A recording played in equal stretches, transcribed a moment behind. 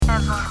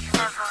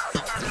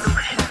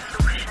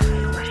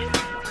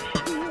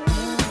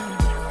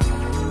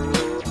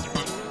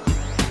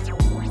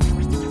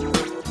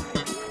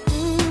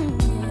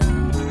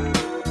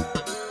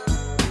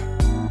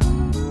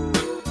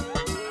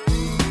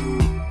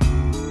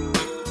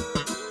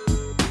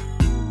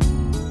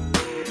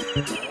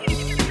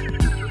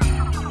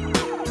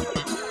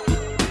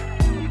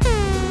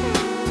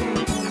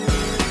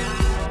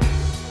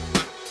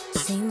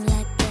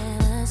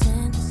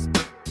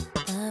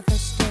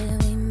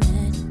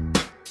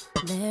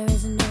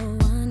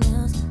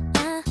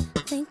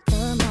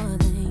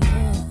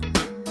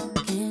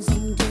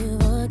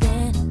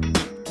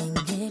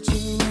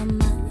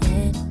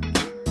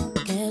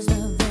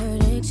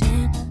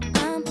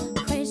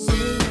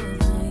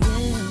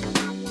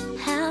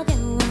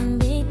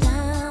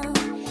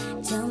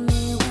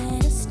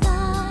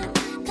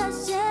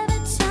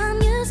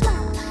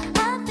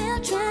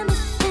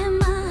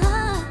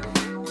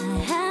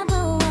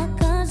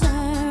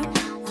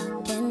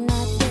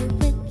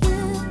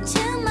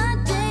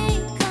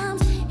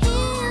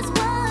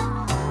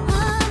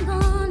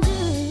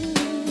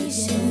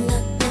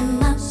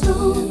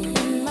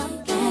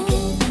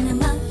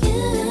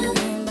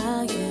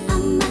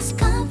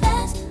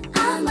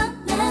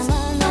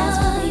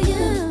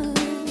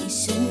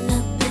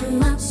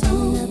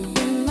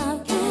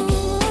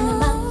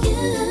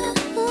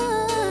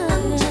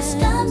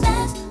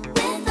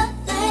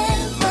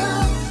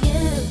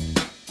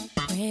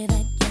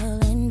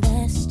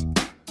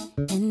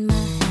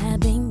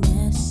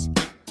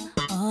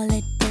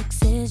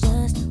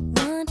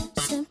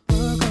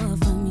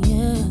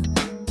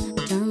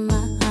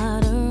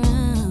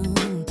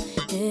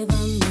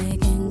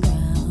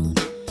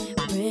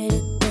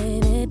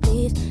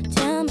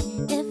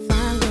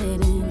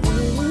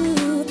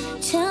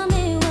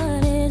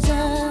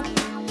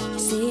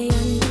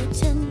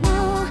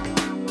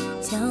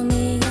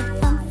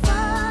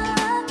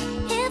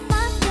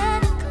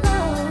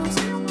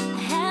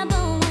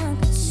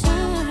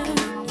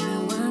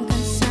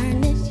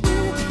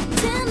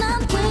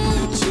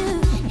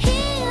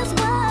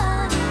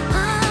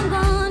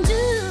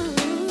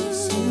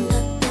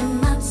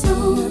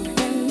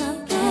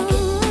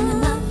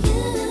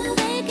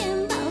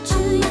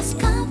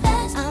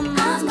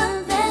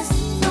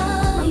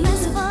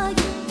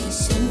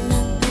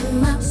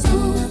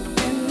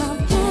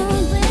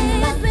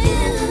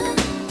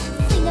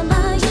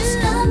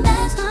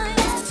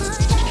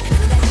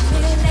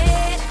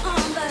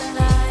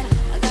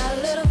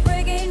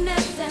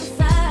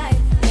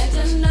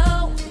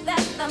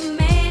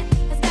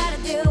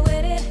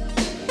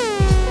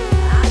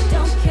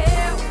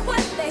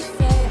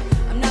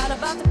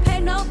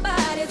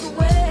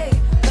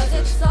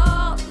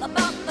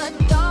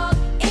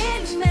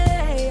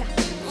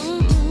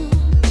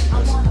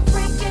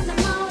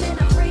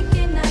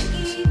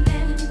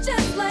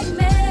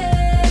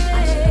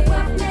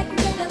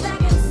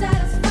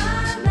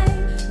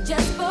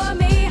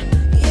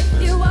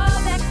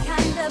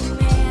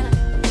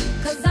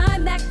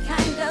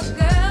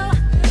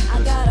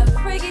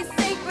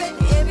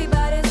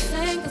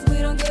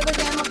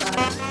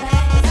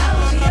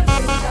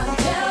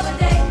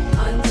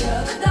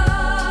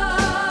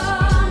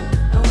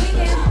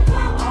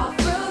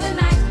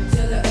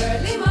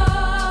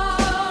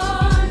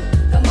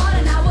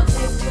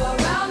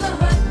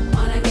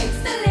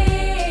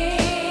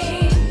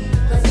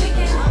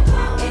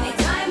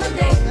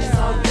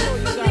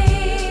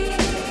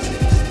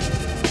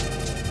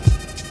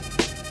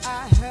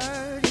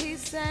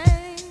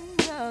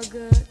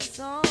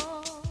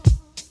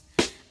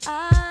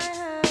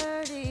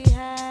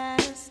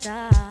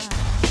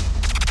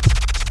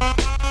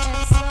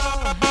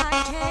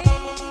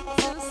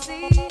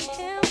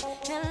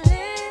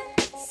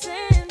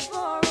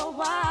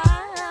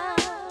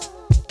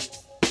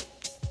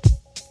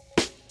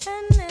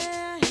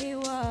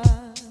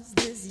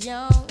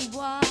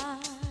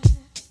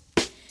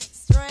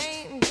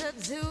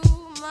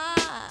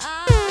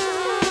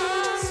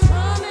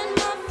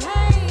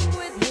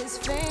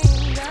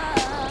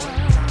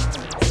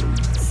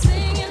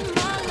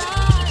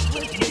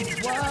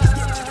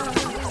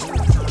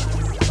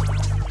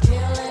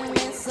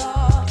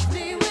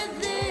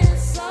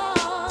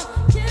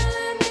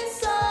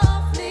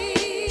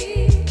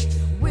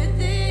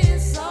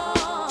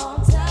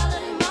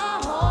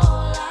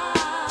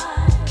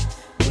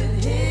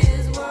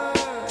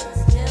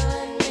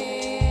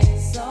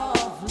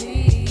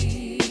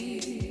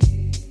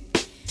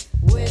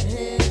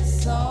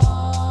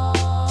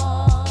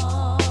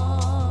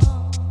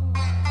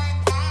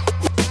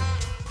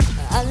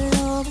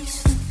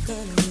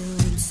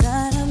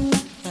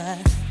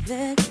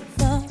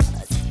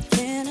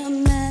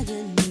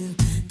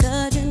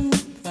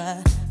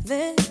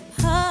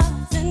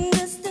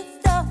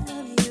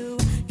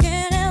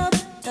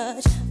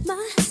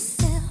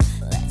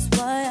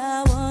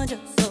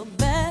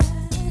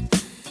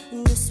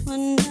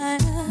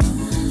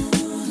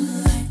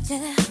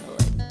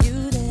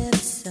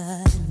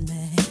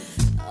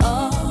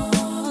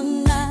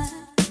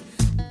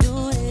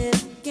Doing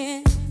it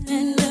again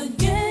and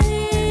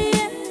again.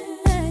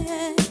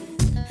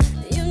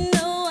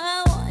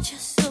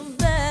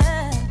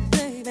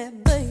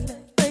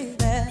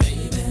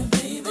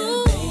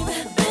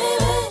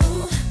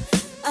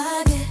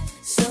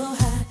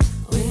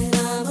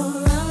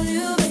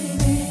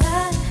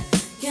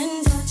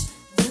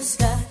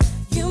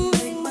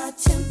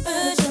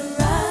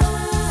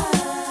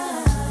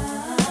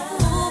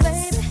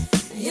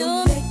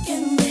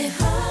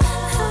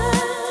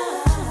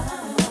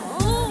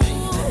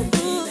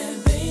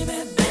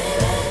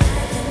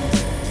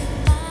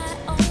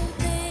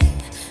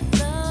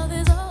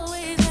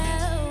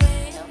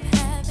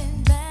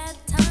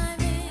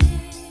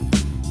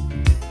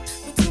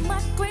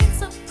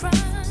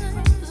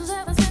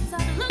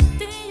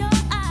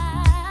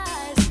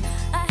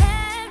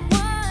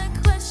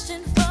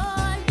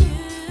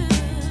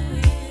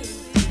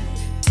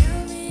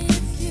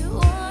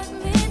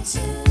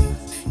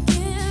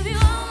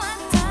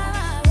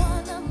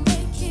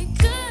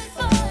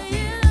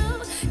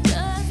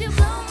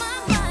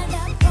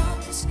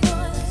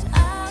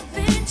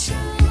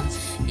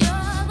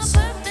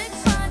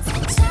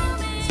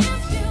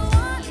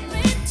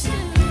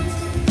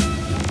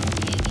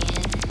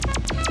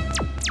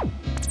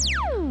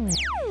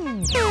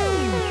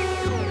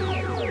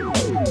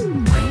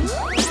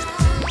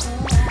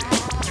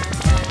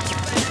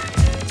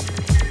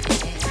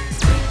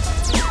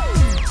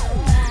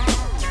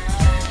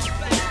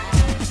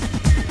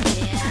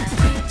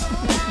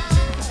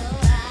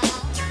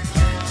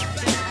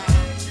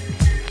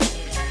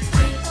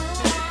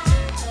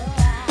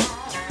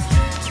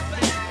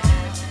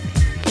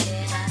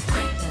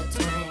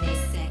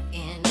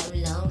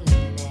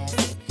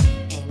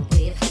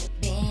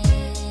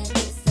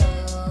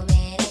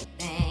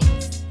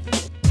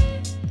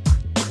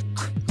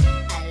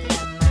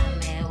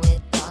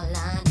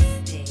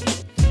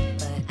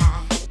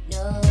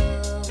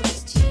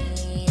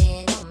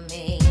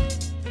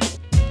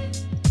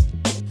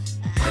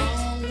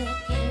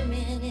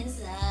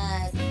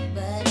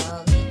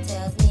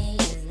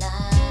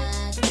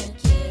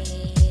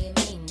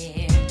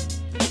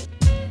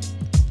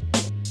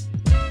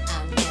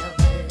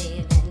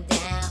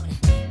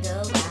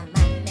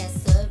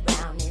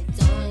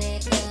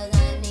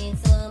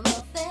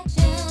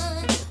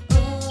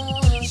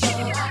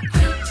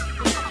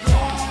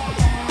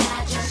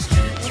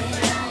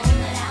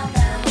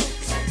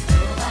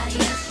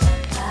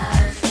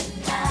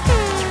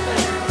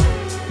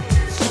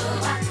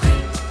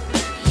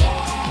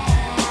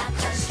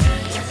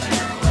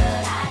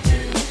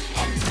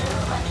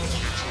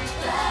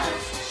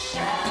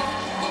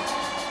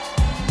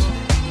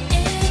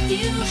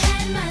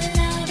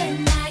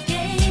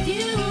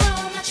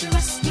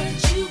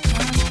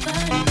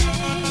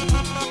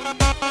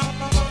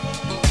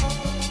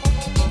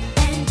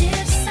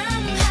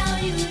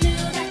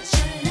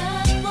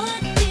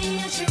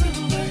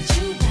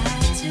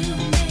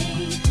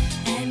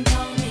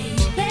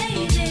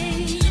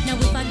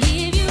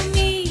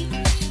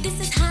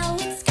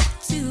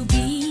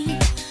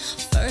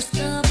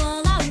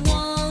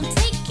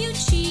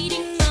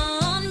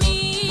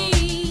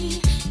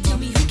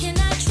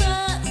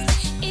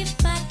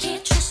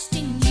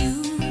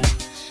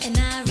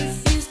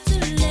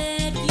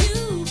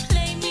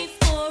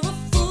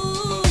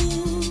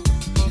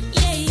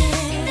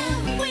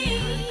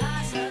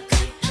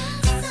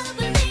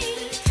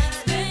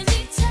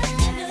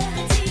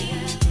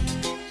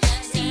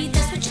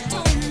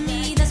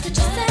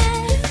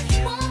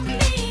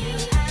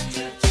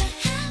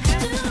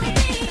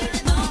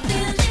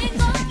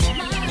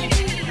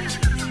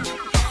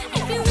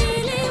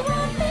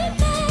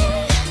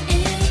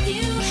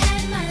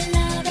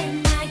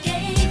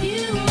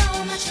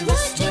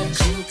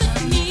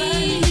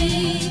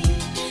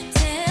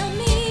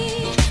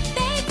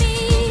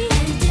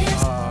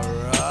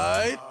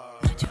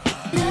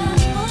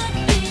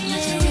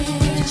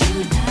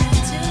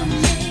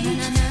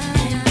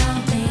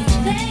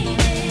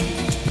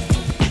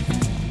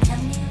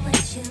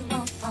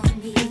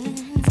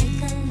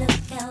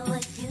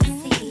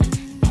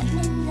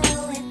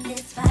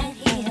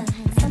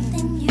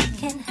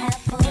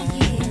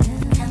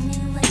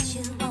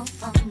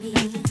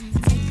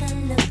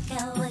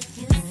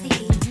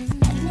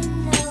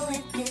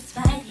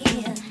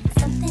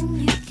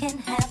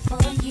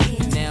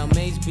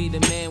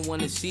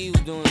 wanna see you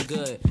doing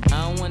good.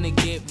 I don't wanna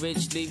get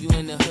rich, leave you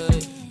in the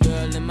hood.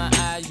 Girl, in my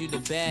eyes, you the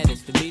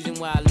baddest. The reason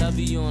why I love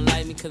you, you don't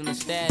like me cause my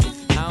status.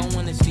 I don't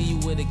wanna see you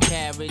with a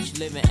carriage,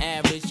 living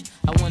average.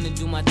 I wanna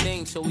do my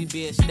thing so we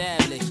be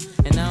established.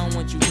 And I don't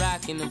want you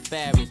rocking the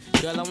fabrics.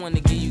 Girl, I wanna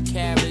give you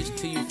carriage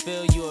till you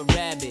feel you a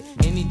rabbit.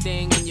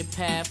 Anything in your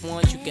path,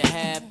 want you can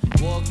have.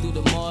 Walk through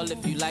the mall,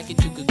 if you like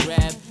it, you could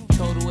grab.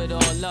 Total it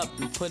all up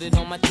and put it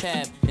on my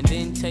tab. And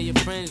then tell your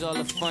friends all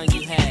the fun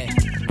you had.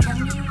 Tell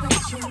me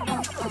what you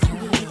want from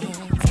me.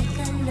 Take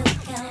a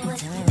look at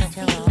what you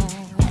see.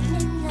 Let me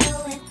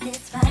know if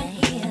this right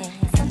here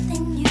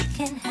something you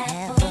can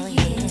have for a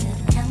year.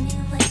 Tell me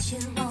what you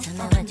want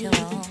from me.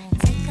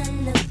 Take a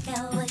look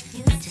at what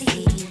you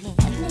see.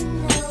 Let me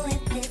know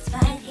if this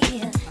right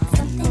here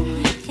something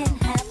you can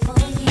have for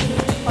a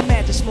year.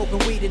 Imagine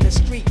smoking weed in the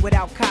street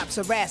without cops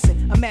harassing.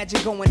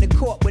 Imagine going to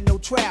court with no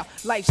trial.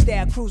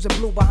 Lifestyle cruising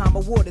blue Bahama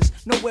waters.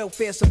 No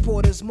welfare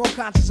supporters. More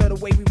conscious of the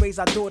way we raise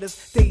our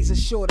daughters. Days are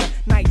shorter,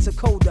 nights are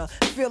colder.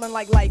 Feeling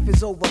like life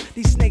is over.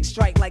 These snakes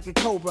strike like a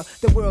cobra.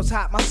 The world's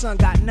hot, my son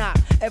got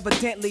knocked.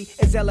 Evidently,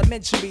 it's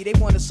elementary. They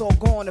want us all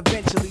gone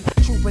eventually.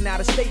 Trooping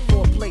out of state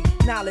for a plate.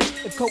 Knowledge,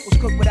 if coke was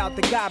cooked without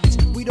the garbage,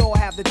 we'd all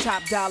have the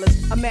top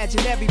dollars.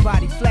 Imagine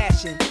everybody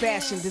flashing.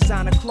 Fashion,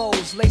 designer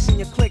clothes. Lacing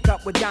your click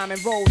up with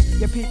diamond rolls.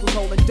 Your people's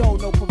holding dough,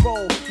 no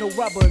parole, no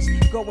rubbers.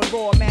 Going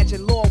raw,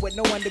 imagine law with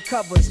no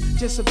undercovers.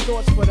 Just some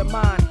thoughts for the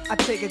mind. I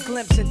take a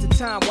glimpse into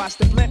time, watch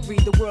the blimp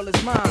read, the world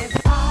is mine.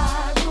 If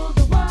I rule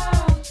the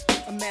world,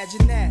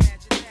 imagine that.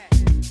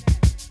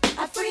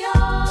 I free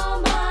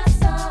all my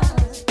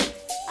sons.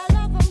 I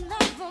love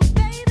them,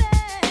 baby.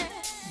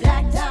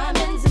 Black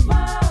diamonds and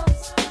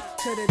pearls.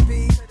 Could it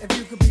be, if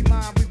you could be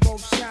mine, we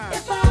both shine.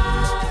 If I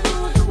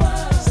rule the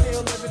world,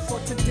 still living for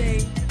today,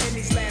 in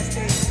these last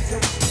days.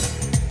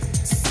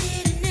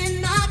 sitting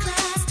in my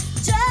class,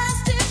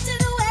 just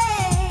drifting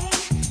away,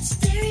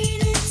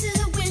 staring into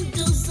the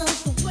windows of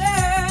the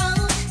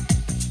world.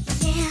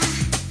 Yeah,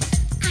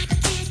 I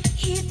can't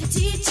hear the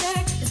teacher.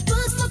 His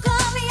books don't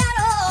call me at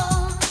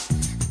all.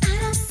 I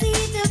don't see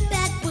the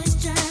bad boys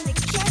trying to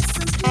catch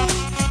some play,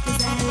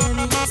 'cause I live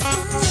in this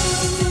school.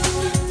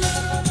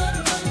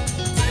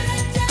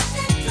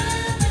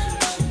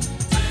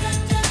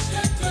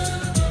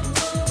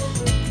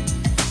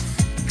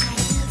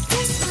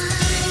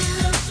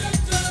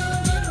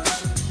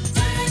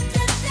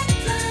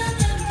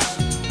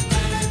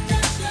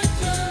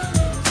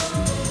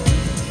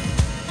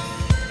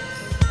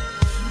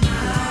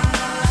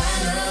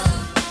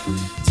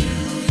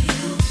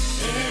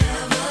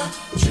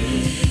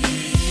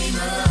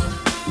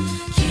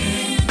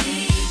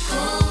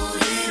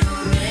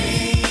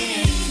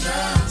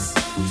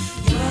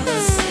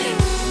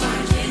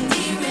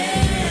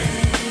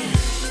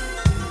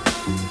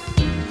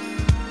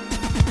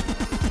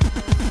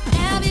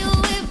 Have you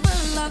ever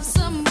loved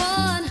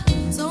someone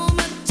so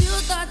much you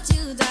thought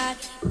you died,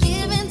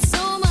 giving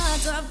so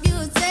much of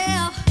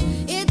yourself?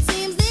 It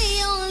seems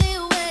the only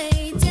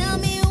way. Tell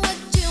me what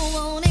you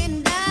want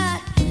and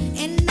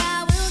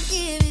I will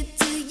give it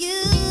to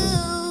you.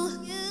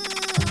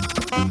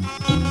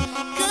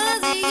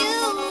 'Cause you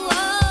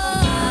are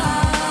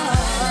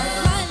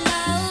my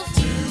love.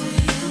 Do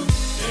you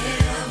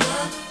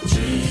ever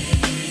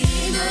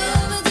dream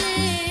of a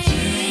day?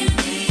 Can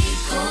be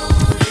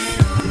cold in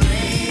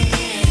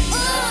rain.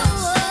 Oh,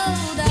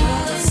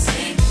 darling.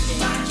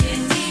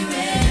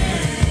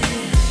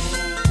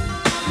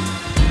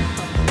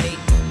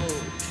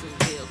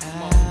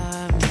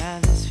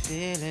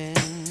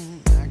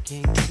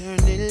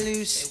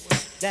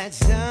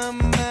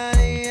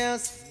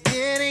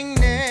 sitting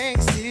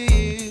next to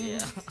you.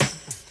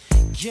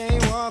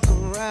 Can't walk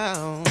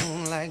around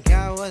like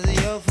I was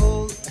your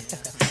fool.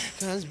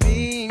 Cause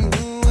being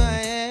who I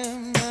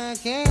am, I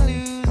can't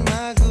lose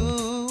my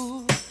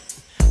cool.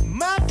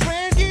 My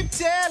friends keep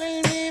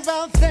telling me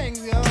about things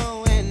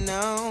going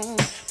on,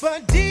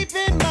 but deep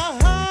in my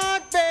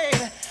heart,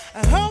 babe,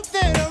 I hope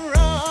that I'm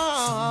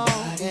wrong.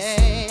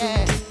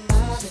 Yeah.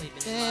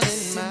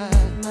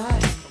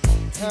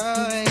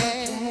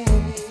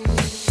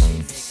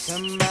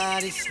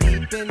 Somebody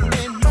sleeping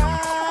in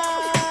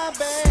my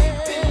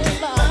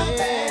bed, my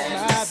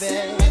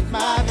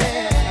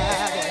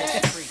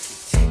bed,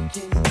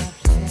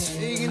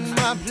 taking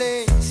my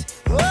place.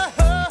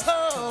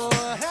 Oh,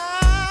 I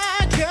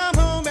come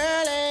home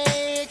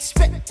early,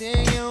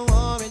 expecting a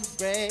warm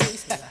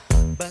embrace,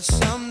 but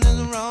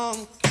something's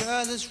wrong,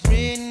 'cause it's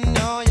written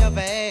on your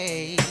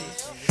face.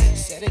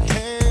 Said it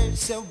hurt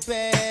so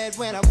bad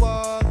when I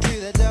walked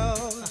through the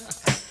door.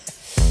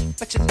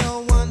 But you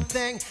know one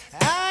thing,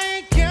 I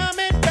ain't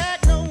coming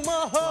back no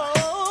more.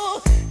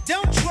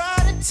 Don't try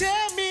to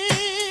tell me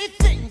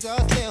things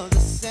are still the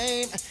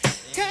same.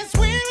 'Cause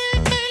when we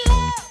made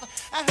love,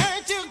 I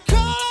heard you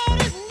call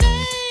out his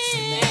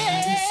name.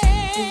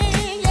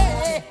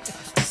 Yeah.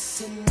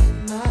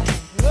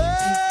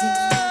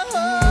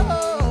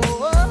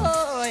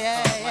 Oh,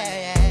 yeah,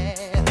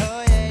 yeah.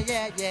 Oh,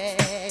 yeah,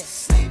 yeah.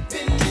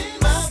 Sleeping in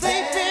my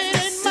head,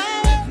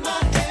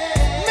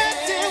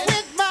 messing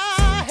with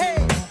my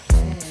head.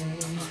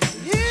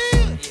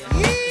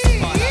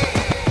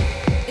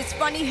 It's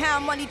funny how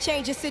money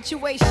changes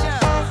situation.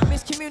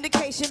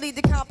 Miscommunication lead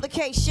to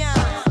complication.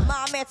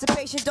 My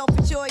emancipation don't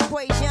fit your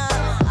equation.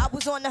 I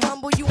was on the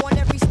humble, you on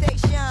every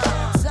station.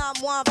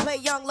 Someone play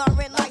young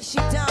Lauren like she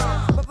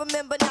done, but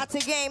remember not to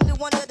game new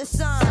under the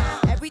sun.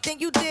 Everything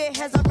you did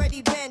has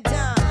already been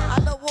done. I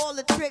know all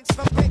the tricks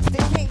from bricks to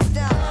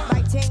Kingston.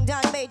 My ting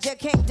done, major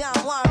kingdom,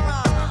 one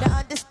wrong. Now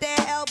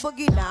understand L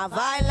Boogie, not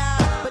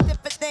violent, but if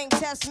a thing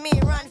test me,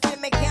 run for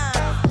me gun.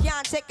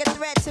 Can't take a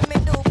threat to me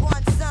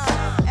newborn son.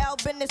 L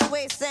been this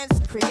way since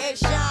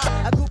creation.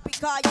 A groupie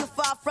call you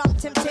far from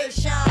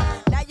temptation.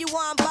 Now you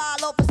on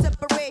ball over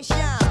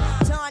separation.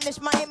 Tarnish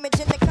my image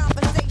in the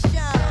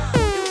conversation.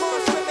 You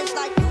gon' scrimmage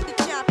like you the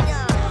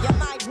champion. You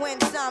might win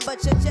some, but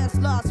you just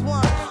lost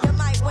one. You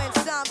might win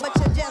some, but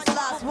you just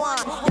lost one.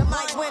 You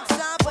might win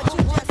some, but you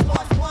just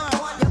lost one.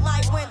 You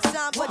might win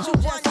some, but you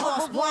just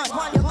lost one.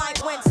 You might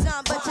win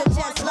some, but you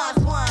just lost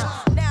one.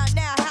 Now,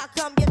 how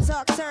come your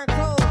talk turn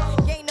cold?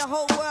 Gain the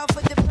whole world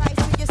for the price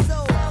of your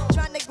soul.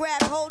 Trying to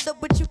grab hold of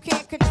what you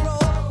can't control.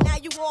 Now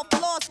you all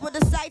lost with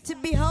a sight to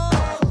behold.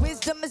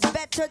 Wisdom is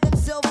better than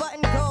silver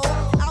and gold.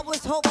 I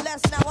was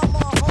hopeless, now I'm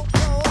all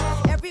hopeful.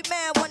 Every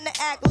man wanna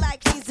act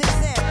like he's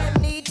exempt.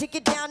 Need to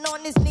get down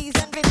on his knees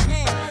and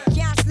repent.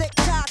 Can't slick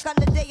talk on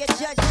the day of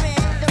judgment.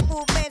 The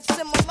movement's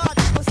similar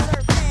to a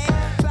serpent.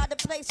 Try to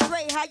play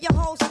straight, how your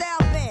whole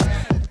style been.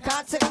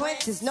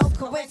 Consequences, no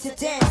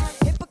coincidence.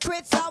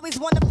 Hypocrites always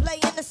wanna play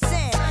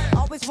innocent.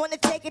 Always wanna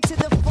take it to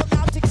the full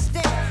out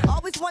extent.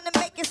 Always wanna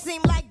make it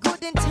seem like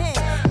good intent.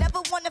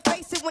 Never wanna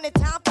face it when it's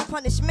time for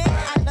punishment.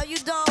 I know you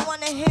don't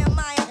wanna hear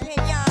my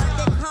opinion.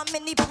 There come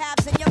many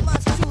paths and you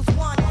must choose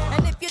one.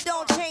 And if you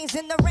don't change,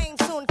 then the rain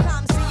soon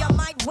comes. So you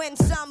might win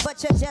some,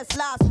 but you just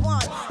lost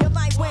one. You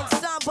might win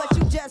some, but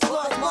you just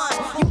lost one.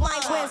 You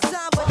might win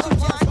some, but you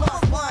just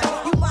lost one.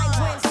 You might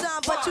win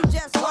some, but you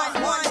just lost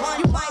one.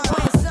 You might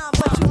win some,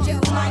 but you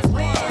just might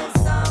win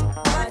some,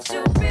 but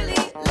you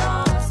really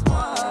lost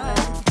one.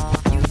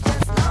 You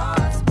just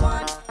lost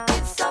one.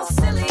 It's so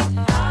silly.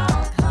 How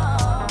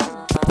come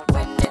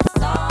when it's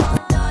all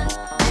done,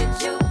 did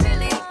you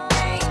really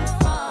gain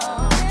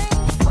from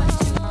what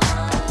you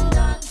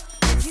undone?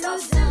 It's so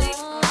silly.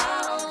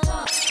 How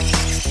come?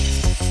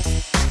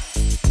 I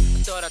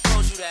thought I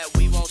told you that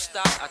we won't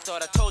stop. I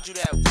thought I told you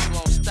that we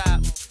won't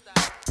stop.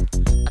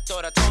 I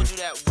thought I told you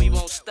that we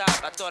won't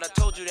stop. I thought I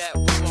told you that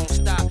we won't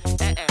stop. I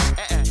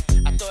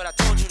thought I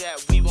told you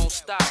that we won't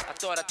stop. I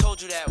thought I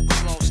told you that we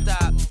won't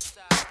stop.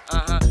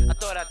 I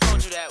thought I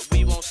told you that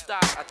we won't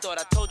stop. I thought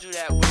I told you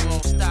that we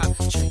won't stop.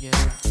 Check it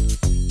out.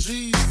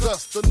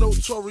 Jesus, the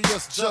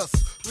notorious just.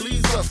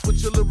 Please us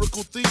with your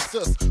lyrical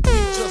thesis. We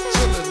just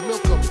chillin',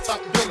 milk 'em,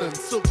 top billin',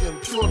 silkin',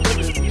 pure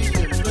linen,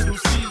 meetin', little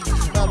seeds,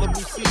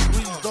 Malibu sea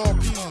breeze, dawn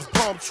peas,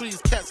 palm trees,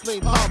 cats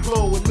named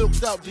Pablo and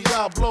milked out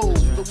Diablo.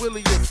 The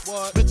williest,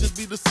 bitches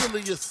be the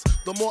silliest.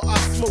 The more I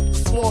smoke, the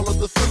smaller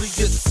the silly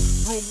gets.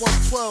 Room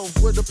 112,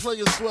 where the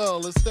players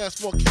dwell, and stash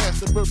more cash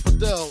than Bert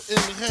Fidel.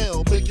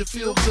 Inhale, make you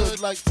feel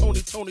good like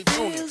Tony.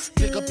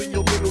 Pick up in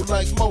your middle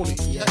like Moni.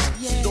 She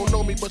don't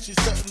know me, but she's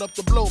setting up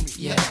to blow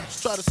me.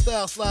 Try to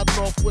style sliding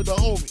off with a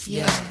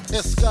homie.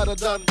 Escada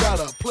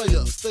Dangada,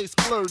 player, stay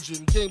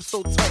splurging. Game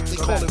so tight, they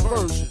call it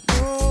version.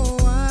 Oh,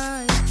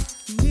 I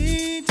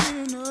need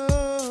to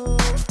know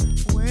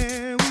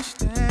where we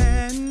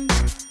stand.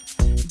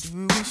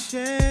 Do we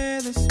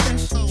share the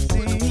special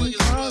thing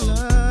called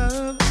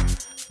love?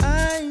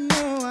 I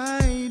know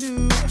I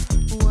do.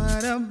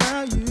 What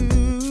about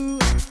you?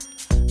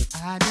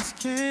 I just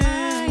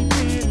can't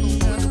get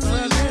enough of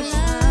this.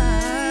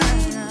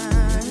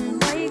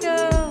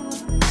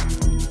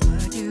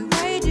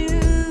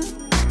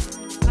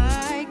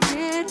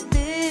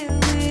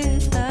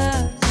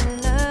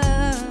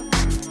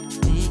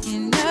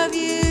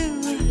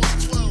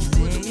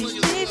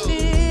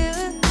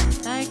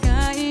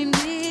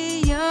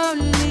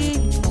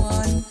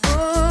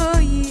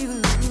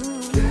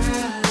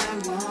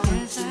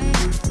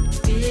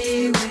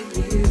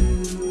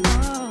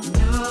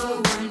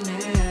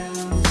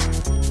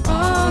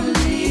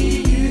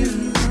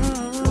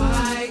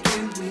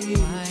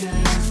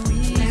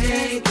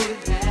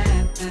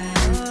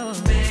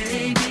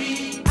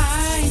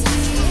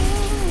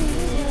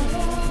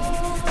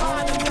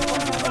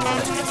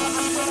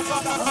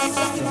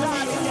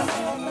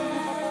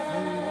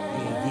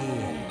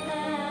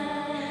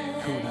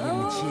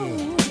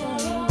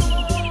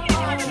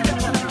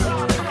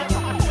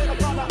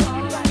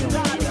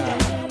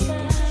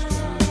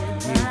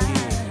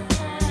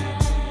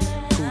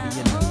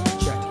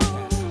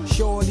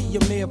 Shorty,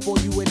 I'm there for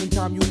you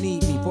anytime you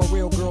need me. For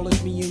real, girl,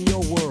 it's me in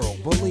your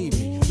world. Believe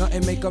me,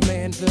 nothing make a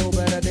man feel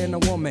better than a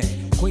woman.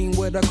 Queen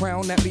with a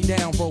crown that be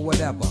down for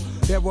whatever.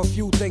 There are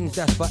few things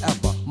that's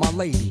forever, my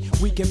lady.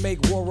 We can make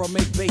war or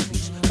make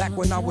babies. Back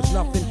when I was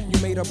nothing, you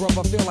made a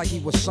brother feel like he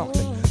was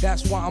something.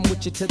 That's why I'm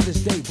with you to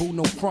this day, boo,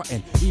 no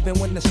frontin'. Even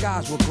when the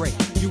skies were gray,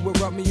 you would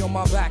rub me on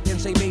my back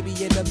and say, baby,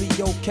 it'll be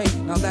okay.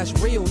 Now that's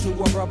real to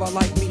a brother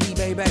like me,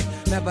 baby.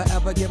 Never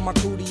ever give my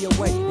cootie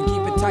away and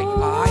keep it tight,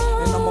 alright?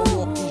 And I'ma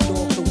walk these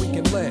dogs so we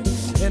can live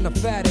in a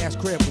fat ass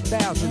crib with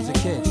thousands of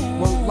kids.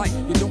 Word like,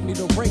 you don't need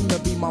a ring to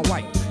be my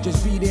wife.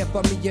 Just be there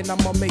for me and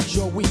I'ma make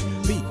sure we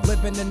be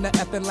living in the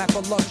effing lap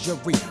of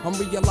luxury. I'm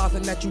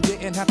realizing that you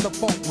didn't have to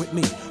funk with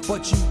me,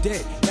 but you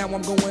did. Now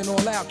I'm going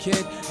all out,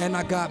 kid, and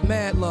I got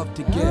mad love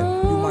to give.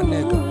 You my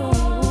nigga.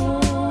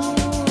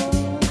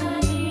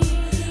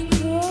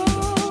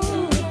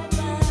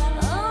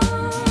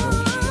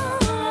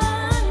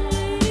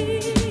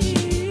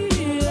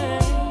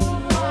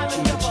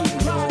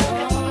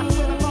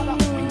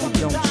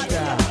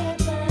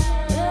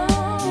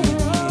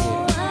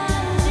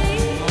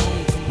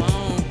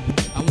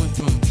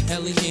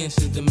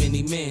 The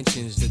many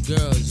mansions, the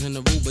girls in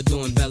the Aruba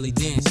doing belly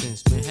dancing.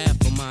 Spent half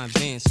of my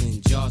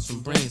advancing, jars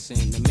from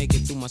Branson to make it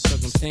through my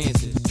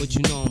circumstances. But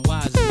you know I'm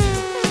wiser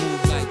now,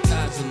 move like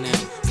Tarzan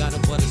now. Got a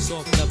butter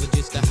soft leather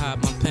just to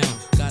hide my pound.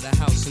 Got a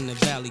house in the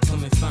valley,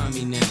 come and find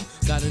me now.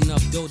 Got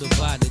enough dough to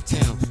buy the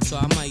town, so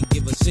I might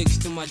give a 6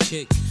 to my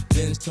chick,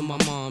 Benz to my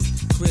mom's.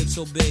 Crib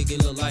so big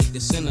it look like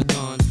the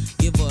Synagogue.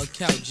 Give her a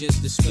couch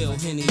just to spill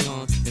Henny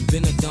on. And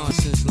been a dawn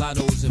since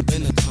Lotto's and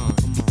Benetton.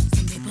 Come on.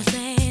 Some people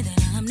say that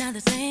I'm not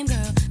the same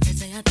girl. They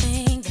say I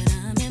think that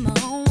I'm in my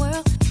own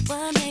world.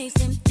 What makes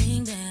them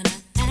think that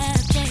I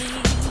have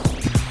changed?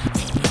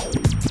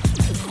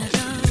 I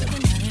thought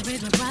that it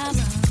raised my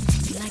problems.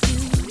 Like you,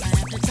 I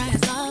have to try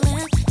and solve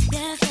them.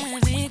 Yes,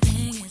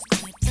 everything is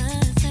quite the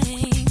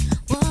same.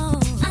 Whoa,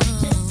 I'm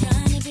just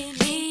trying to be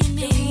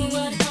me.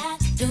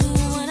 Do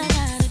what I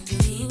gotta do.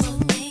 People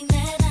think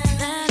that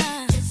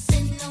I'm just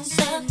sitting on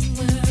top of the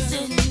world.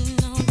 Sitting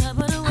on top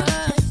of the world.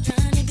 I'm just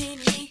trying to be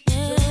me.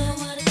 Doing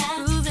what I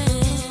gotta do.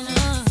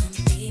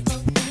 People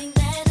think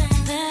that I'm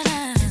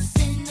just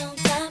sitting on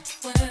top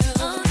of the world.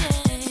 Oh,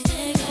 yeah.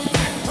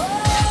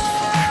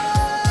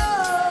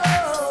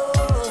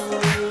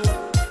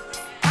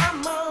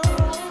 I'm on.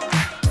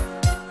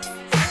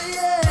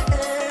 Yeah.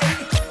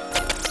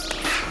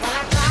 Well,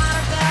 I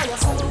gotta tell you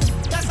something.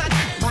 Yes, I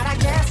did. But I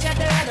guess you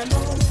didn't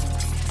know.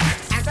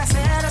 As I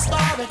said, a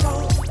story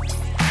goes.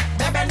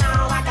 Baby,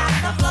 now I got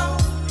the flow.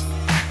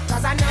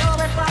 'Cause I knew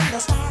it from the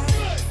start.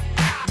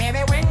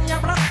 Baby, when you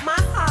broke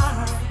my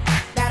heart,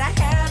 that I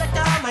had to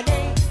come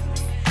again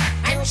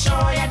and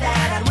show you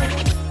that I'd win.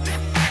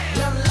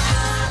 You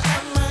lied to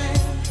me.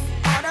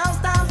 All those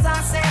times I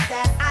said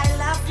that I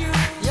loved you.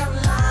 You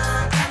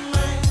lied to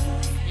me.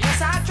 Yes,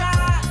 I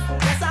tried.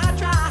 Yes, I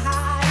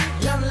tried.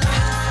 You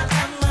lied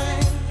to me.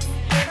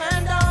 Even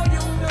though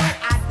you knew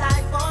I'd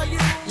die for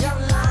you. You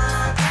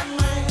lied to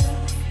me.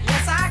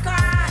 Yes, I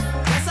cried.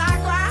 Yes, I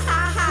cried.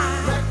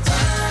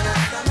 Return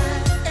up to me.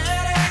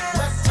 It is.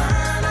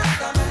 Return up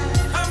to me.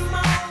 Come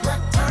on.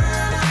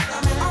 Return up to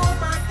me. Oh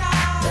my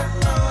God. You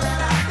know that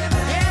I've been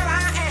here.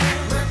 I am.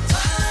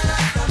 Return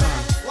up to me.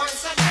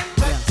 Once again.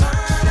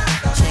 Return up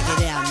to me. Check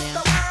it out now.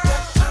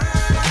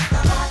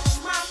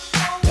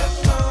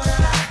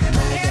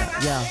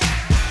 Yo,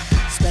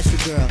 special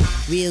girl,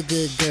 real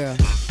good girl.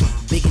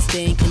 Biggest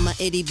thing in my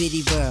itty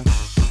bitty world.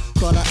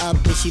 Call her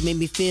up and she made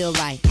me feel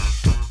right.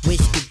 Wish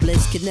the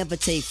bliss could never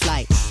take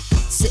flight.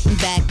 Sitting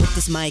back with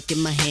this mic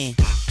in my hand.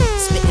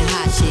 Spitting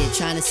hot shit,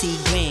 trying to see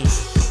grand.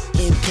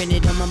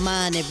 Imprinted on my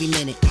mind every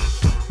minute.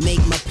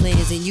 Make my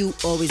plans and you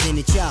always in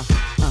it, y'all.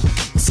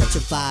 It's such a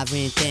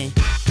vibrant thing.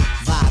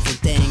 Vibrant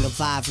thing, a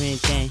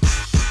vibrant thing.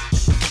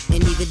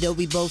 And even though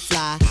we both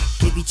fly,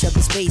 give each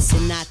other space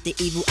and not the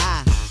evil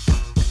eye.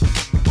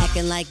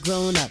 Acting like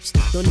grown-ups,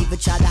 don't even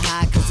try to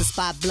hide 'cause the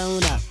spot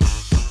blown up.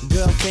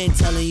 Girlfriend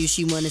telling you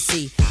she wanna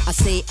see. I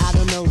say I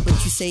don't know, but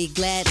you say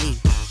gladly.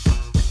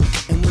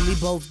 And when we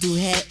both do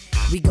head,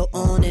 we go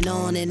on and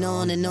on and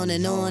on and on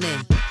and on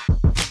and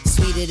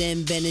sweeter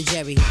than Ben and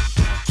Jerry.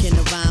 Can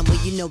I rhyme? Well,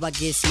 you know I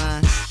get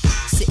mine.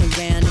 Sitting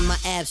around in my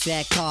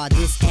abstract car,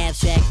 this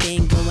abstract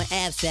thing going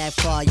abstract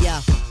far,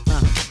 yeah.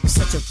 It's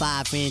such a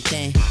vibrant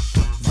thing,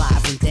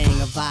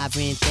 a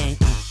vibrant thing.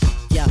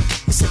 Yeah,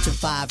 it's such a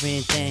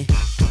vibrant thing,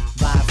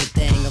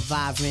 a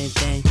vibrant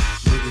thing.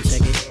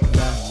 Check it,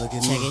 yeah, look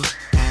at check me. It,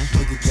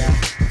 look at yeah,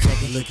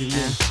 check it, look at me.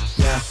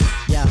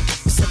 Yeah,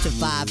 it's such a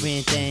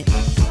vibrant thing,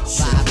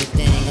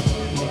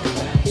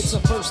 It's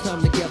our first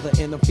time together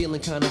and I'm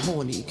feeling kinda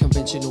horny.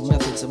 Conventional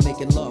methods of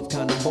making love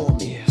kinda bore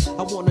me.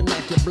 I wanna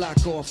knock your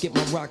block off, get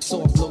my rocks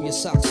off, blow your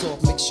socks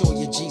off, make sure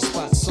your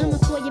G-spot's I'ma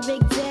off. call your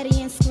big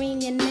daddy and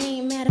scream your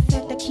name. Matter of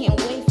fact, I can't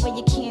wait for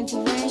your candy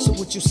rain. So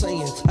what what you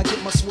saying. I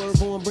get my swerve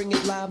on, bring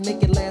it live,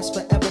 make it last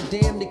forever.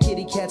 Damn, the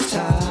kitty cat's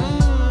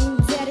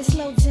tired. Daddy,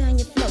 slow down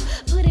your flow.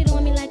 Put it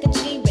on me like a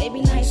G,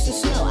 baby, nice and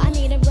slow. I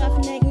need a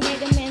roughneck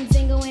nigga,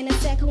 Mandingo in a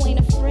sack who ain't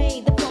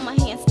afraid to pull my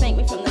hand, spank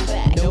me from the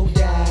back. No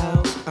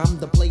doubt, I'm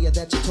the player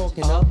that you're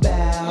talking about.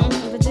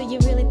 But do you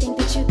really think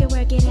that you can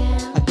work it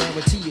out? I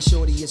guarantee you,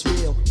 shorty, it's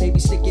real. Baby,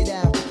 stick it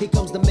out. Here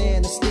comes the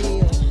man of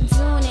steel.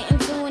 Doing it and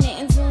doing it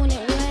and doing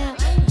it well.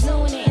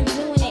 Doing it and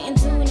doing it and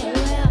doing it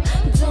well.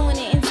 Doing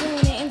it and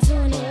doing it and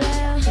doing it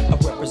well. I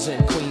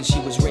represent Queens, she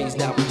was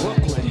raised out in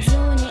Brooklyn.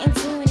 Doing it and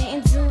doing it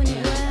and doing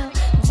it well.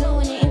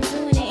 Doing it and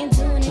doing it and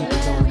doing it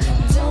well.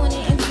 Doing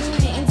it and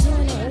doing it and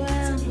doing it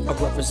well. I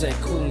represent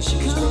Queens, she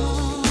was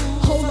raised.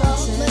 Hold up,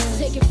 let's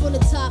take it from the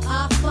top.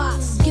 I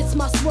Fox gets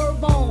my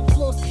swerve on,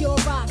 floors pure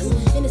rocks.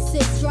 In the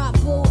 6 drop,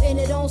 bull, and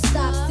it don't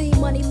stop. See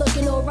money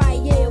looking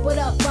alright, yeah. What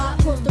up, Bob?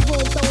 Across the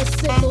room throwing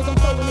signals, I'm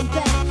throwing them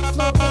back.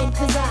 Flow in,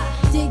 cause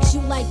I digs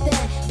you like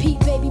that. Pete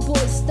baby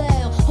boy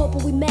style.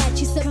 Hoping we match.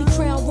 He sent me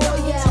Crown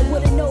Royale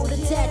with a note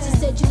attached. He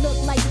said you look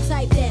like the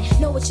type that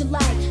know what you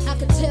like. I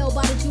could tell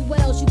by the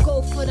jewels you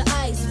go for the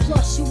ice.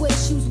 Plus you wear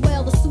shoes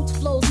well, the suit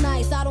flows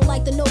nice. I don't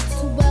like the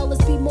notes too well,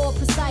 let's be more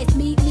precise.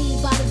 Meet me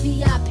by the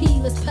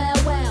VIP, let's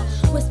powwow.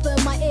 Whisper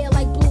in my ear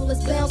like blue,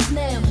 let's bounce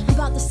now. I'm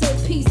about to say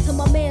peace to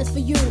my mans for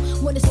you.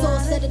 When it's all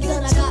said and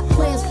done, I got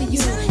plans for you. He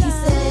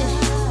said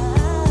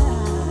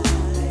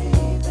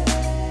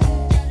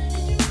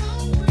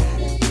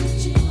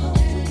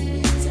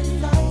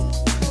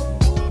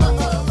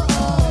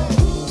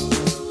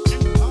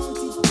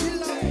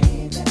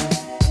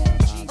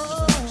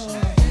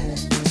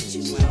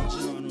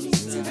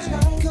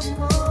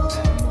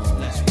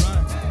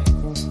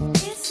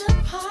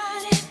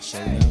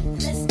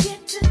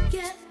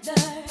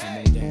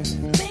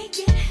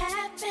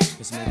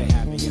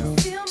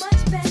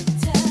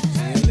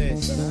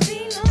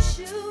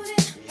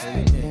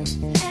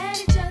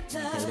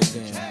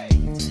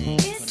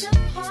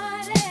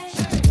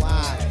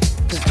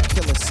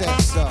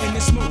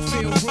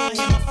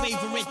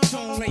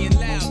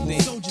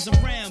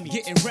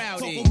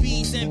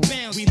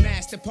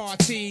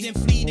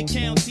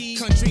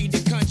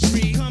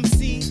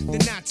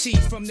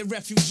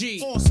refugee.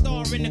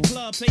 4-star in the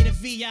club, play the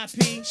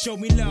VIP. Show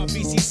me love,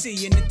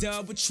 BCC in the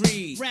double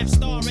tree. Rap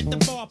star at the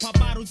bar, pop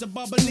bottles of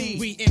bubbly.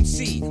 We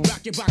MC,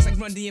 rock your box like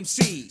Run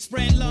DMC.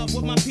 Spread love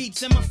with my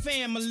peeps and my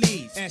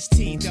family.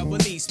 STEE,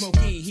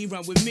 Smokey, he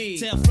run with me.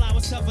 Tell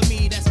flowers cover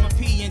me, that's my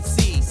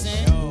PNC.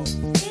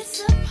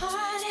 it's a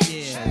party.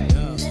 Yeah.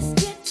 Let's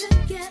get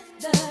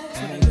together.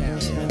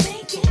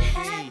 Make it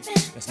happen.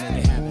 Let's make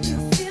it happen. You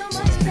feel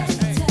much better.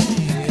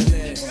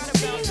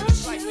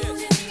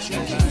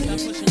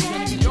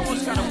 You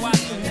almost gotta watch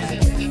it.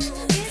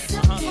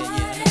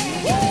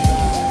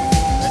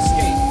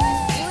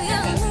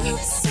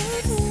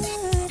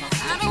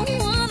 I don't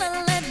wanna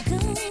let go.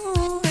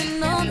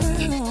 No,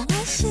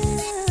 I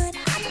should.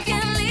 I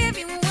can't leave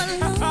you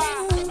alone.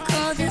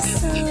 'Cause it's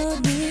so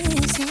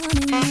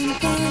disappointing.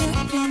 Caught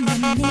up in the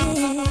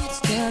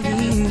midst of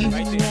you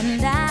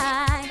and I cannot.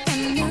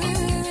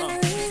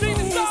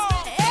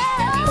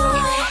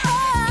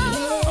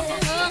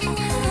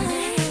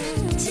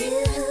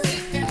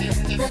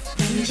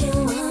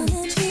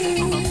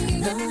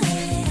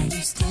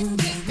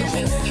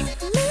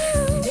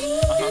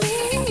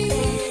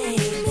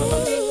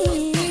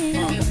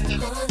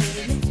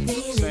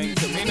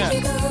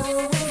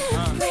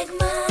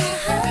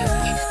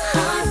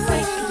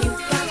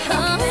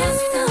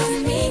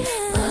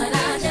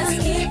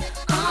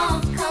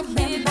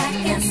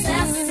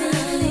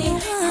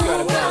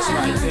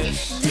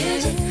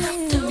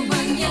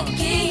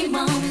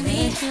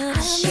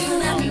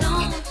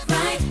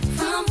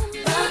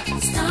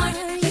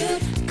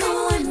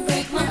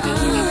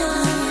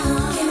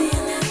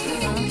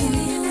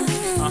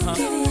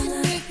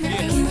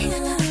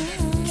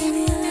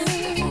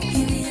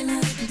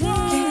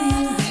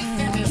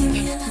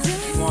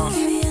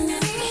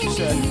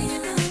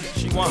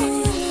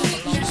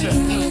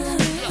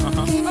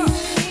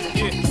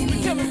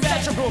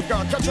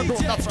 Catch your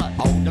groove, that's right.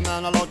 Hold the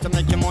man allowed to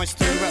make you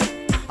moist and wet.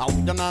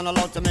 Hold the man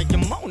allowed to make you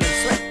moan and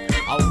sweat.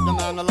 Hold the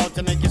man allowed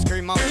to make you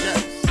scream out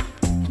yes.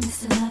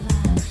 Mr. Lover,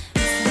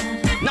 Mr.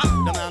 Lover.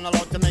 Now the man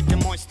allowed to make you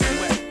moist and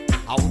wet.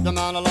 Hold the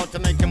man allowed to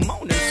make you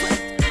moan and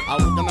sweat.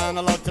 Hold the man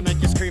allowed to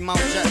make you scream out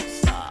yes.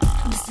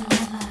 Mr.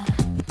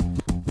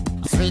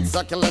 Lover. Sweet,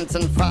 succulent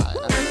and fine.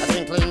 A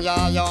twinkling,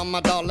 yeah, you're my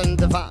darling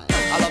divine.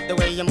 I love the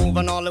way you move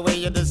and all the way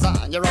you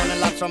design. You're running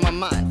laps from my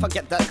mind,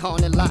 forget that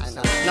corny line.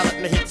 Now let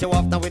me hit you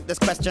off now with this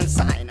question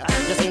sign.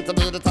 You seem to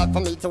be the type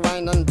for me to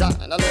wine and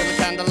dine. A little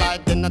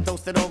candlelight dinner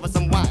toasted over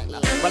some wine.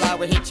 Well, I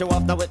will hit you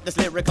off now with this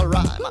lyrical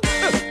rhyme.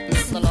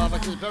 Mr. Lover,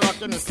 keep you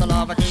rockin', Mr.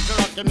 Lover, keep you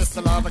rockin',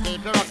 Mr. Lover,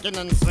 keep you rockin'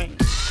 and swing.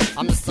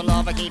 Mr.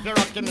 Lover, keep you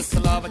rockin',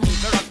 Mr. Lover,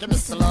 keep you rockin',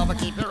 Mr. Lover,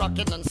 keep you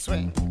rockin' and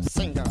swing.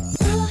 Sing, girl.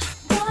 Ooh,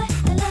 boy,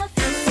 I love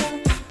you so.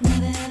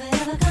 Never,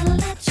 ever gonna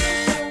let you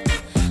go.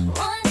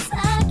 Once I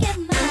get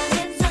my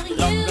hands on you.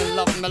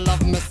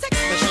 Love me, sex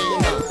machine.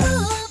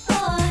 Ooh, boy,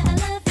 I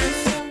love you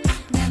so.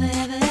 Never,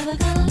 ever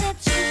gonna let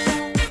you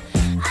go.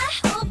 I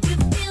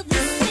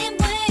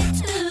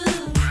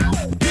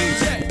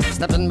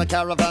Step in my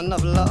caravan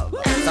of love,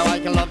 so I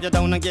can love you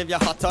down and give you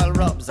hot oil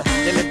rubs.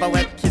 Deliver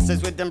wet kisses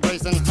with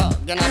embrace and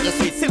hug, and have your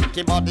sweet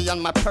silky body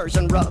on my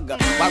Persian rug.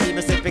 While we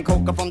be sipping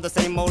cocoa from the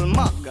same old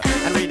mug,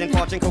 and reading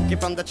fortune cookie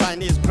from the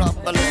Chinese grub.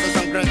 But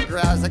listen some great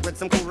classic with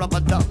some cool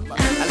rubber dub,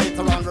 and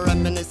later on we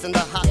reminisce in the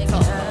hot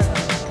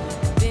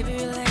tub.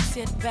 Baby, relax,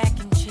 sit back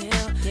and chill.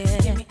 Yeah.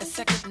 Give me a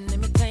second and let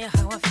me tell you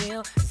how I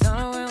feel. It's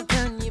all around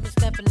town, you've been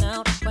stepping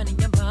out, running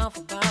your mouth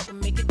about what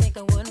make you think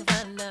I wouldn't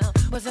find out.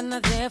 Wasn't I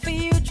there for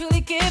you,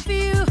 truly cared for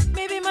you?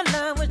 Maybe my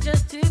love was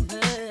just too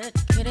much.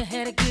 Could've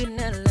had a good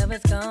night, love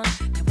is gone.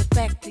 Now it's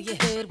back to your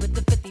head with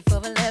the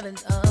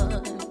 5411s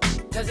on.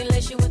 Does he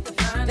lace you with the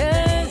fine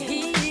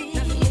thing?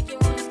 Does he make you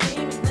wanna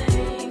scream his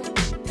name?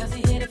 Does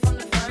he hit it from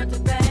the front to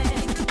back?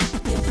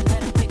 Did you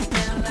let him pick it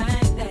down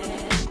like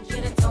that?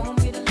 Should've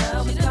told me the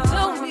love was gone.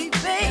 Told me,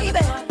 baby.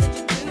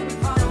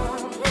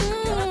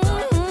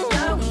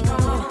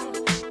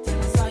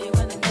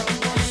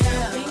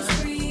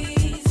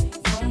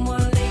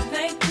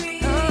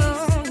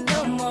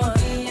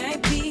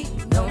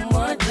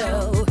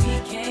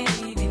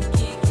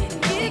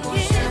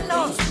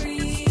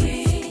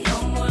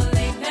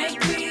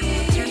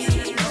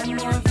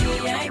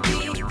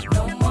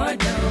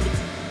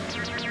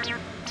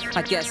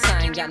 I guess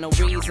I ain't got no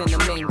reason to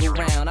mingle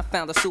round. I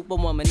found a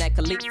superwoman that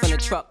could leap from the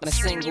truck in a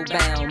single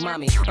bound.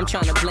 Mommy, I'm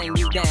trying to blame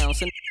you down.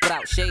 So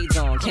without shades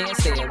on, can't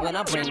say it when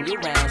I bring you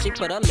round. She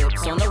put her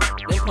lips on the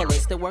then pull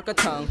it to work her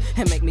tongue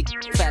and make me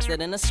faster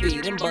than a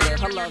speeding bullet.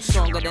 Her love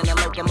stronger than a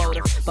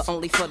locomotive, but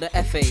only for the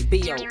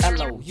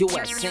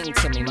FABOLOUS. Sing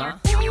to me, ma.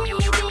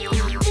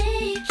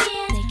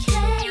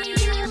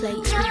 They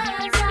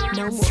can't play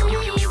no more,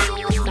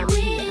 'cause I'm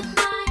here.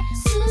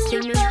 See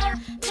me?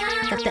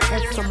 Got the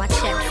F on my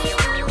chest.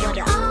 What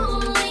up?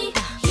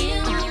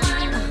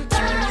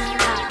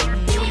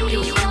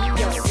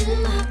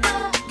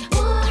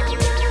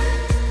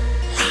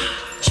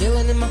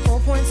 Chillin' in my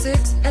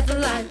 4.6 at the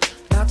light.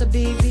 About to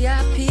be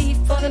VIP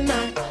for the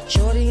night.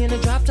 Shorty in a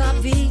drop top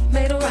V,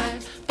 made a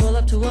right. Pull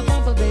up to a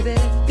bumper, baby,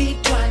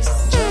 beat twice.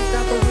 Jumped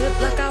out the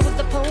whip like I was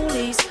the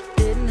police.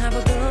 Didn't have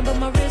a gun, but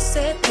my wrist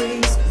said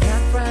freeze.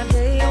 Got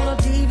Friday on a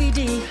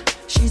DVD.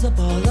 She's a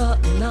baller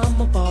and I'm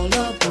a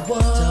baller, but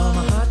what? To all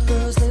my hot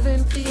girls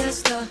living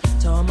fiesta.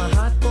 To all my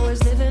hot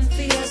boys living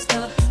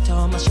fiesta. To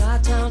all my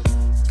Chi-Town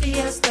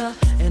fiesta.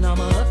 And all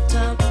my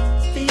uptown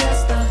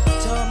fiesta.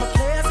 To all my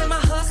players and my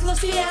hustlers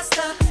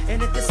fiesta.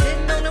 And if you're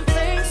sitting on them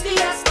things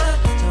fiesta.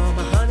 To all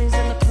my honeys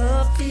in the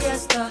club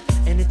fiesta.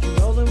 And if you're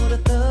rolling with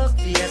a thug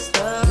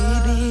fiesta. We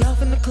be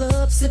off in the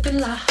club sipping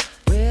la.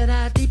 Red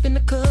eye deep in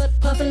the cut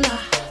puffin' la.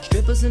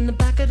 Strippers in the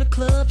back of the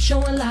club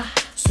showing la.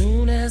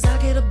 Soon as I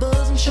get a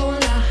buzz, I'm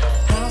showing out.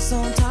 House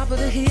on top of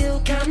the hill,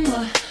 counting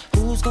what?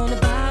 Who's gonna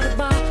buy the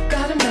bar?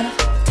 Got enough.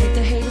 Take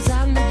the haters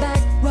out in the back,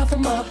 rough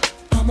them up.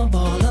 I'm a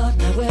baller,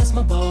 now where's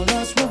my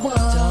baller's reward?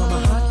 To all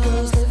my hot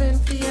girls living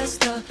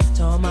fiesta.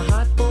 To all my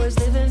hot boys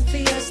living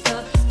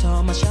fiesta. To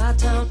all my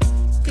Chi-Town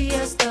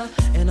fiesta.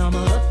 And all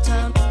my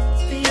uptown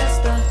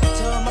fiesta.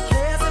 To all my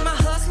players and my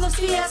hustlers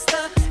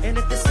fiesta. And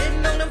if they're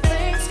sitting on them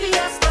things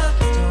fiesta.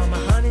 To all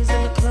my honeys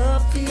in the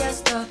club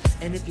fiesta.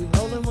 And if you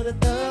rollin' with a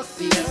thug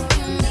fiesta.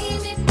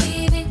 Believe it,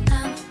 baby,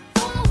 I'm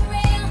for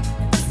real.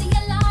 See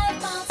your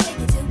life, I'll take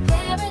you to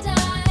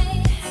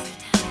paradise.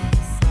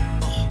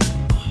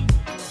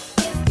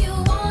 If you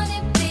want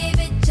it,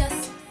 baby,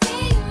 just be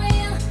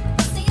real.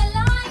 See your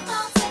life,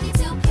 I'll take you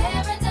to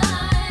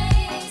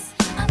paradise.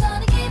 I'm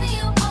gonna give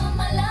you all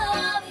my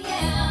love,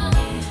 yeah.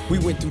 We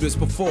went through this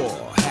before,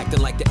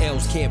 acting like the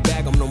L's can't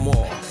bag them no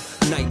more.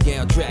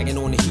 Nightgown dragging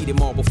on the heated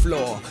marble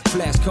floor.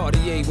 Flash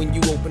Cartier when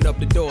you open up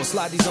the door.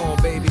 Slide these on,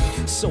 baby.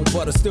 So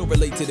butter, still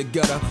relate to the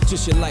gutter.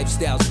 Just your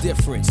lifestyle's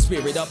different,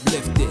 spirit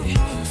uplifted.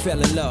 Fell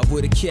in love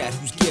with a cat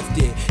who's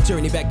gifted.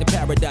 Journey back to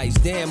paradise,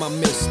 damn, I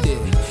missed it.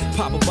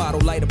 Pop a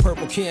bottle, light a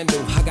purple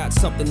candle. I got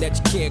something that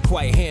you can't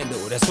quite handle.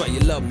 That's why you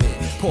love me.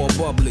 Pour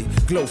bubbly,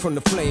 glow from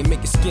the flame,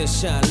 make your skin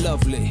shine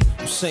lovely.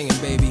 I'm singing,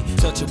 baby.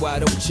 Touch it, why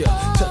don't ya?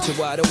 Touch it,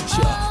 why don't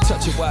ya?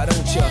 Touch it, why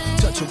don't ya?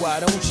 Touch it, why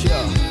don't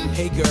ya?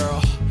 Hey,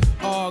 girl.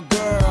 Oh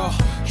girl,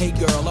 hey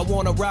girl, I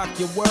wanna rock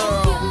your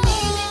world.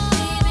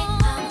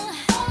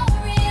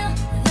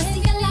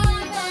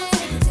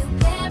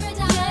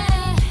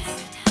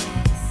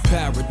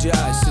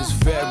 Paradise is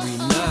very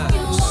nice.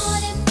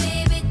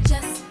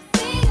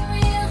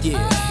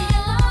 Yeah.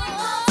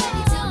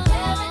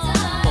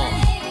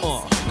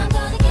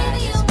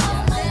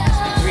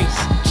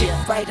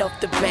 Right off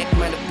the back,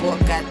 man, the boy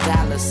got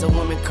dollars, so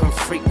women come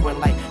frequent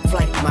like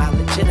flight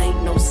mileage. It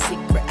ain't no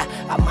secret.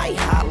 I might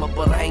holler,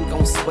 but I ain't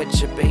gon'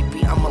 sweat you,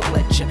 baby. I'ma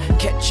let you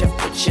catch up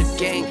with your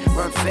gang.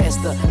 Run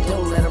faster,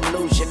 don't let them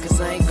lose you, cause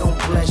I ain't gon'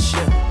 bless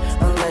you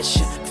unless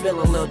you feel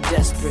a little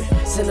desperate.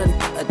 Send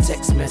a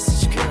text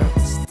message, girl.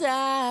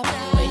 Stop,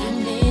 wait a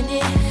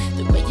minute.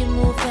 The way you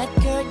move that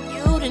girl,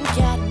 you done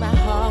got my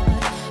heart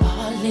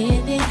all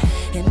in it.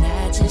 And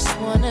I just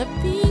wanna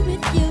be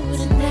with you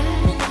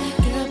tonight.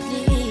 Girl,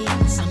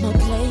 please, I'm a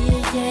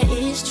player,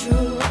 yeah, it's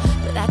true.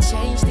 But I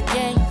changed the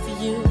game for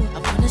you. I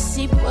wanna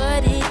see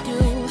what it do.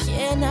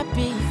 Can I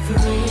be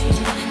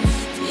free?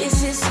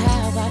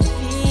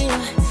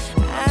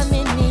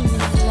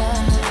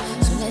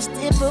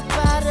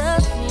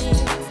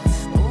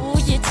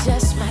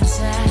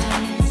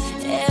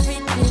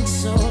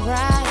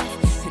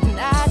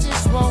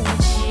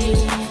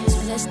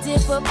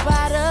 up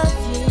out of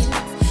here.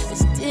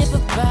 Let's dip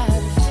up out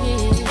of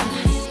here.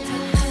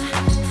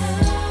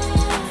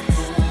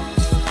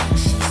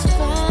 She's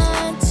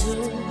fine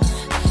too,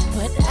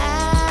 but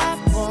I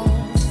want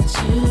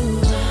you.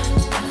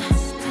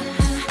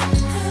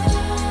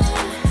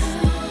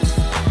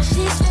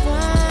 She's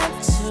fine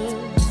too,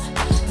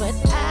 but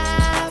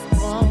I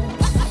want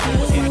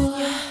you.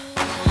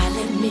 I'll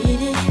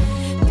admit it,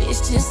 this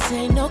just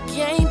ain't no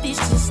game, this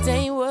just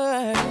ain't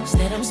words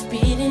that I'm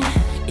speeding.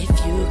 If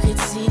you could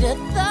see the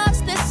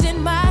thoughts that's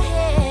in my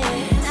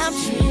head, I'm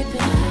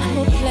tripping, I'm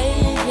a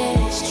player,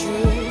 yeah, it's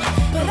true,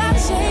 but I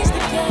changed the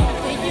game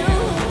for you.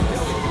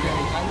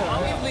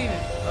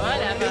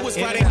 It was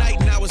Friday night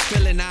and I was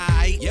feeling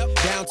aight. Yep.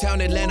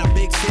 Downtown Atlanta,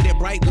 big city,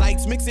 bright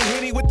lights, mixing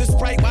Henny with the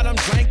Sprite while I'm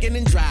drinking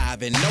and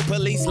driving. No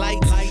police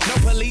lights, no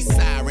police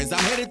sirens. I'm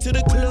headed to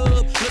the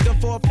club, looking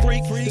for a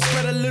freak.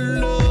 Spread a little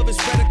love and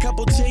spread a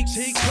couple cheeks.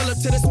 Pull up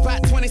to the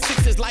spot,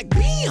 26 is like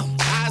bam.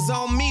 Eyes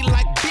on me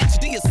like bitch,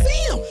 do you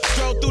see him?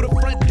 Stroll through the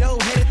front door,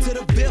 headed to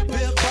the VIP.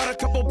 Bought a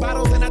couple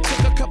bottles and I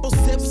took a couple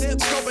sips.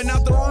 Scoping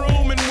out the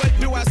room and what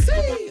do I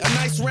see? A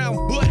nice round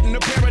butt and a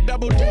pair of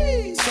double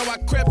D's. So I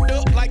crept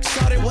up like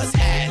shorty, what's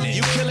happening?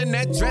 You killing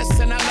that dress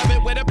and I love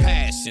it with a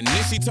passion.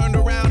 Then she turned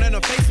around and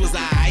her face was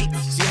aight.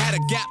 She had a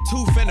gap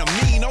tooth and a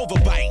mean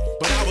overbite.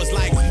 But I was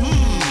like,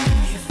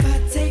 If I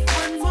take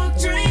one more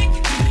drink,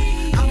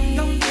 I'm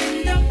gonna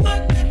end up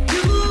fucking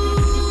you.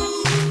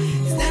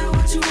 Is that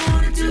what you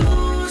wanna do,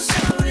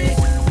 shorty?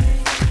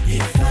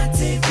 If I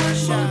take one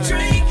more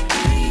drink,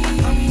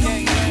 I'm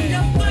gonna end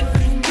up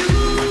fucking you.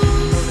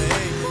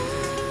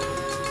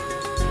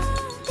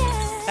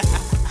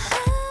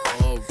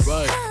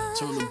 Alright,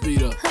 turn the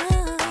beat up. I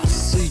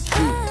see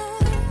you.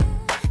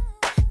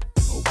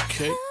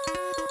 Okay.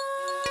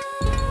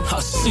 I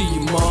see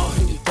you, Ma.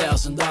 Your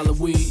 $1,000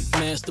 weave,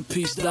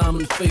 masterpiece,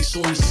 diamond face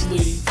on your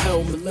sleeve,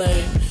 helmet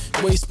lane,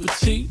 waist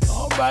petite.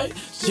 Alright,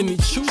 Jimmy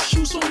Choo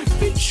shoes on your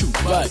feet, you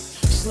right.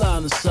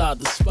 Slide inside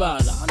the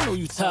spot. I know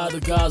you tired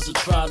of guys that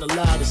try to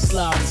lie to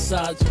slide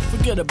inside you.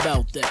 Forget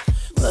about that.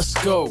 Let's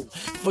go.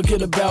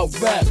 Forget about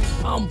rap.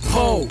 I'm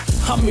Poe.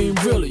 I mean,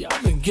 really,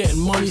 I've been getting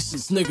money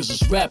since niggas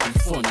was rapping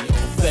funny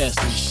or fast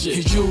and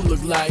shit. You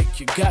look like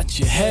you got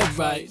your head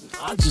right.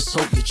 I just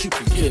hope that you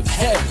can give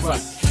head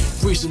right.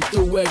 Breezing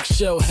through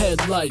eggshell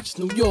headlights.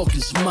 New York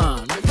is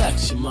mine.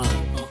 Relax your mind.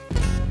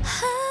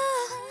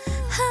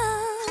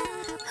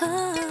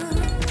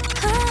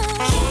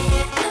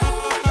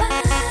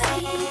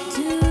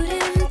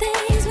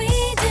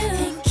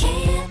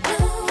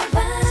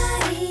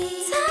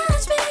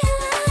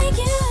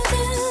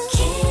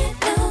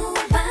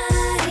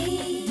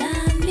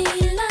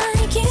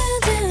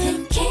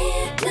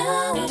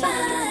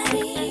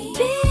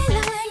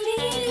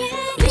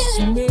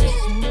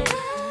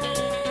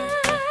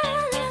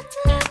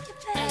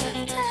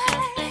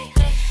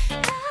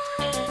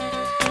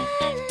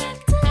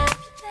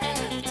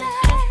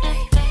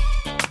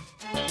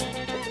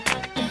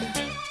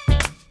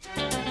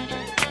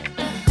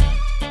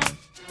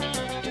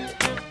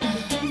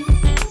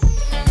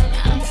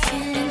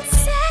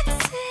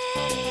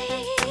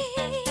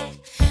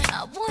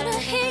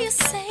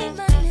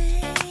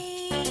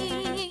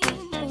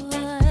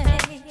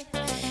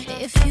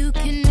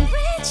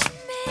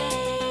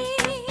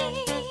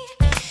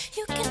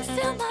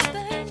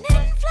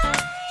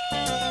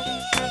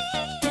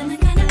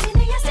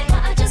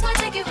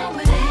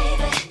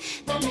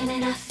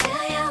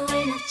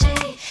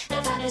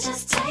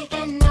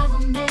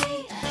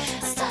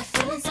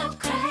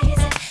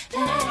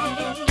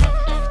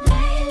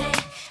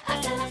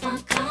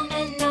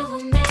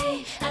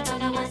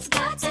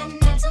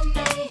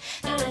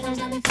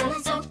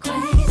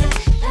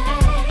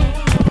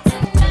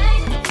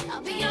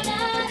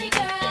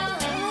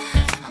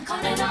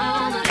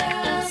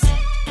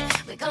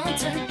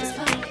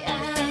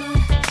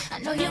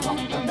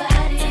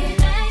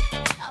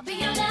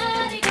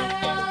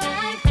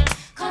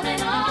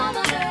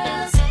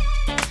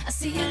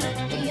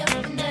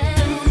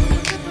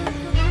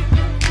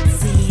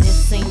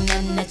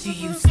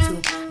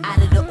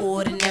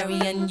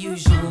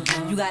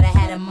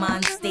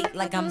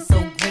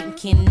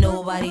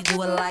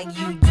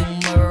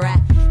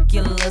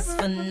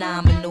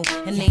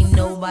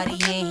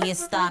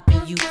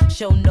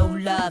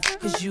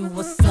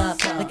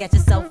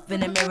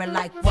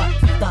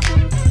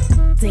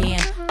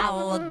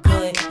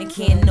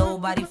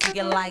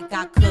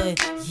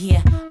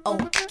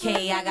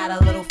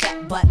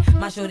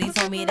 Shorty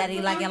told me that he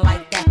like it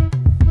like that.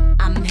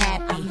 I'm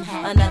happy,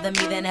 another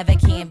me that never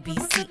can be.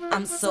 See,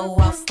 I'm so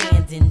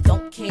outstanding.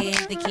 Don't care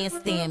if they can't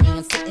stand me.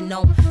 I'm sitting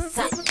on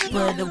top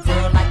of the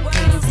world like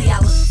damn. See, I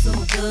look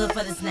too good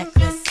for this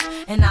necklace,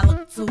 and I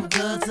look too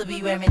good to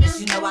be wearing this.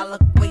 You know I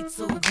look way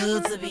too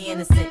good to be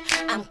innocent.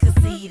 I'm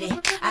conceited,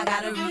 I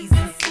got a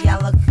reason. See, I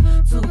look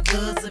too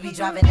good to be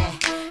driving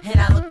that, and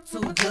I look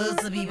too good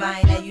to be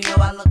buying that. You know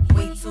I look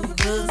way too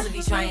good to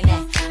be trying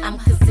that. I'm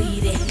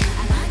conceited.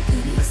 I like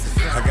goodies.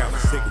 I got a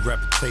sick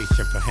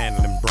reputation for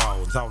handling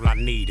brawls. All I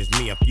need is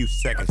me a few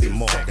seconds or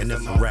more, then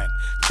it's a wrap.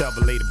 Tell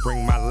the lady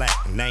bring my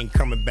lap, and I ain't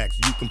coming back,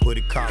 so you can put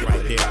a car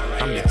right there.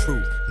 I'm the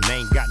truth, and they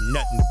ain't got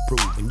nothing to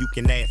prove. And you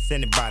can ask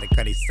anybody,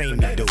 cause they seen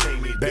me do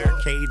it.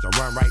 Barricades, I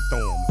run right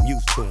through them, I'm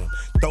used to them.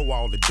 Throw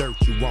all the dirt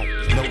you want,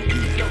 it's no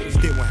use.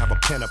 Still won't have a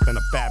pen up in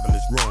a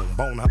fabulous room.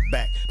 Bone her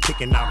back,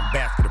 picking out a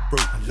basket of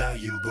fruit. I love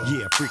you, boo.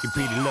 Yeah, freaking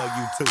Petey love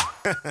you too.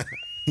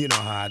 You know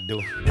how I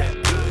do. That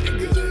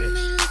good, You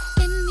may look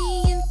at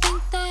me and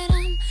think that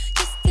I'm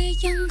just a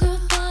young girl,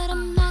 but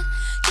I'm not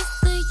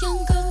just a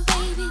young girl,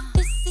 baby.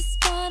 This is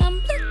what I'm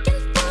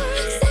looking for.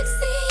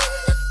 Sexy,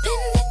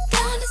 independent,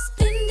 gonna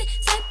spend it.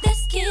 Type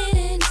that's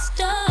getting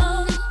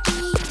strong.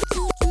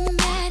 Too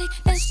dramatic,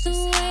 that's the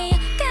way I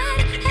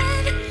gotta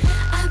have it.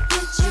 I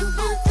bet you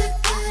want the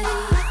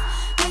goodies,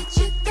 bet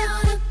you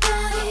thought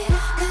about it.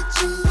 Got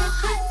you all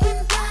hot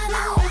and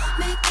bothered,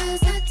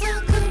 because I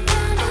talk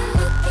around and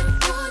looking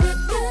for the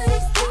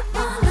goodies. Keep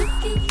on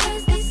looking,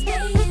 'cause they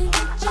stay in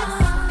the jar.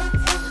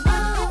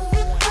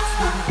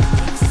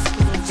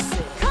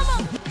 Come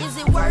on, is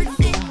it worth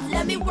it?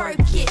 Let me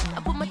work it. I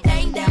put my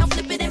thing down,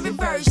 flip it and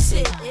reverse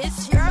it.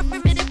 It's your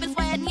primitive, it's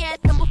why I need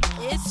number.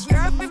 It's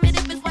your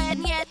primitive, it's why I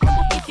need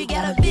number. If you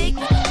got a big,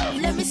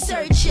 let me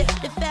search it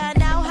to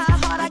find out how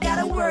hard I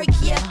gotta work.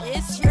 Yeah,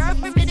 it's your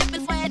primitive,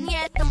 it's why I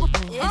need number.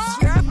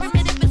 It's your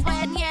primitive, it's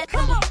why I need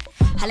number.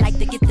 I like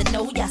to get to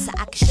know ya so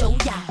I can show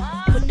ya.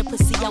 Put the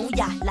pussy on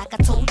ya like I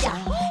told ya.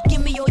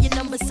 Give me all your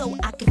numbers so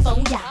I can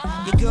phone ya.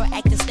 Your girl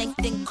acting stink,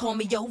 then call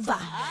me over.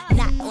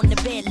 Not on the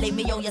bed, lay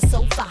me on your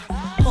sofa.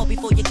 Call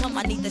before you come,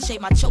 I need to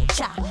shave my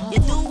chocha. You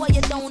do or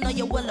you don't, or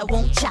you will or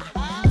won't cha.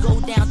 Go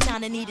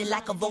downtown and eat it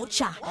like a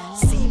vulture.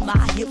 See my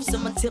hips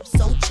and my tips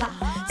so cha.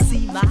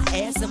 See my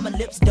ass and my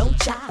lips don't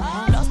cha.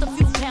 Lost a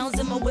few pounds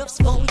in my whips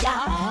for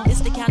ya. It's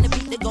the kind of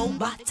beat that go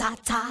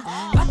ba-ta-ta.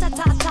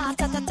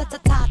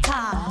 Ba-ta-ta-ta-ta-ta-ta-ta-ta.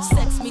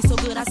 Sex me so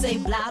good I say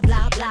blah,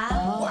 blah,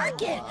 blah.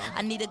 Work it,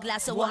 I need a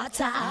glass of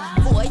water.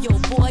 Boy, oh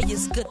boy,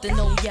 it's good to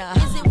know ya.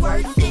 Is it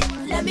worth it?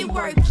 Let me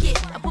work it.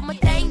 I put my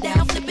thing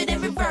down, flip it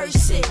and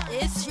reverse it.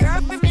 It's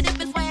your primitive,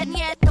 it's why I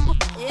need number.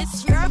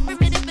 It's your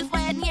primitive, it's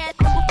why I need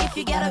number. If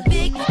you got a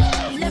big,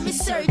 let me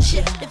search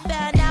it to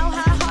find out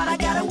how hard I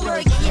gotta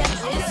work. Yeah,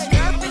 it's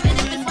your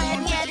primitive, it's why I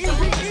need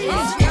number.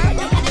 It's your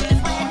primitive,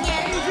 it's why I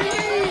need.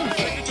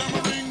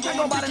 I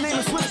go by the name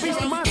of Swiss Beast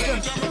the Monster.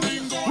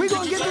 We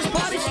gonna get this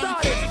party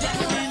started.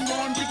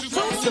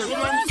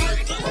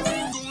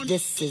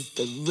 This is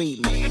the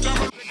remix.